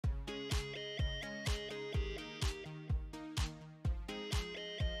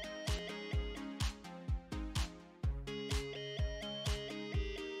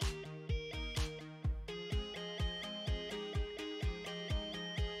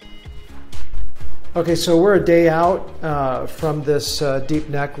Okay, so we're a day out from this deep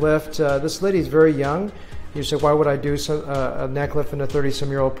neck lift. This lady's very young. You say, why would I do a neck lift in a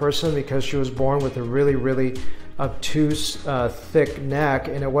 30-some-year-old person? Because she was born with a really, really obtuse, thick neck,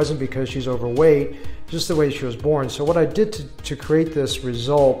 and it wasn't because she's overweight, just the way she was born. So what I did to create this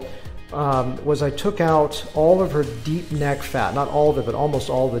result was I took out all of her deep neck fat, not all of it, but almost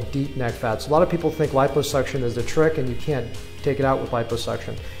all the deep neck fat. So a lot of people think liposuction is the trick, and you can't take it out with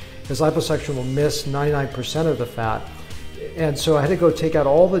liposuction, because liposuction will miss 99% of the fat. And so I had to go take out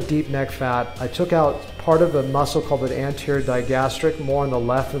all the deep neck fat. I took out part of a muscle called the anterior digastric, more on the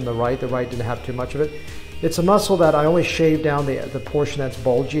left than the right. The right didn't have too much of it. It's a muscle that I only shaved down the portion that's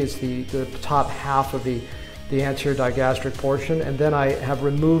bulgy. It's the top half of the anterior digastric portion. And then I have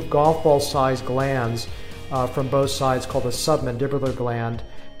removed golf ball sized glands from both sides called the submandibular gland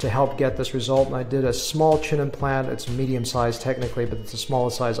to help get this result. And I did a small chin implant. It's medium sized technically, but it's the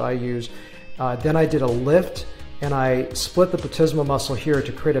smallest size I use. Then I did a lift, and I split the platysmal muscle here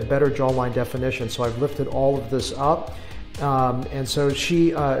to create a better jawline definition. So I've lifted all of this up. And so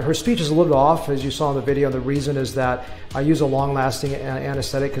her speech is a little bit off, as you saw in the video. And the reason is that I use a long-lasting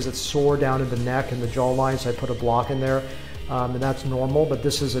anesthetic because it's sore down in the neck and the jawline, so I put a block in there. And that's normal, but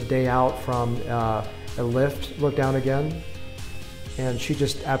this is a day out from a lift. Look down again. And she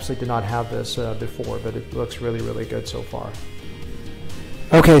just absolutely did not have this before, but it looks really, really good so far.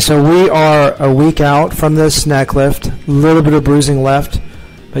 Okay, so we are a week out from this neck lift. A little bit of bruising left,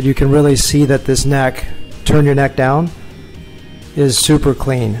 but you can really see that this neck, turn your neck down, is super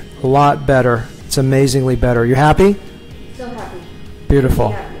clean. A lot better. It's amazingly better. You happy? So happy.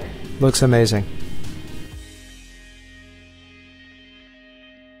 Beautiful. Looks amazing.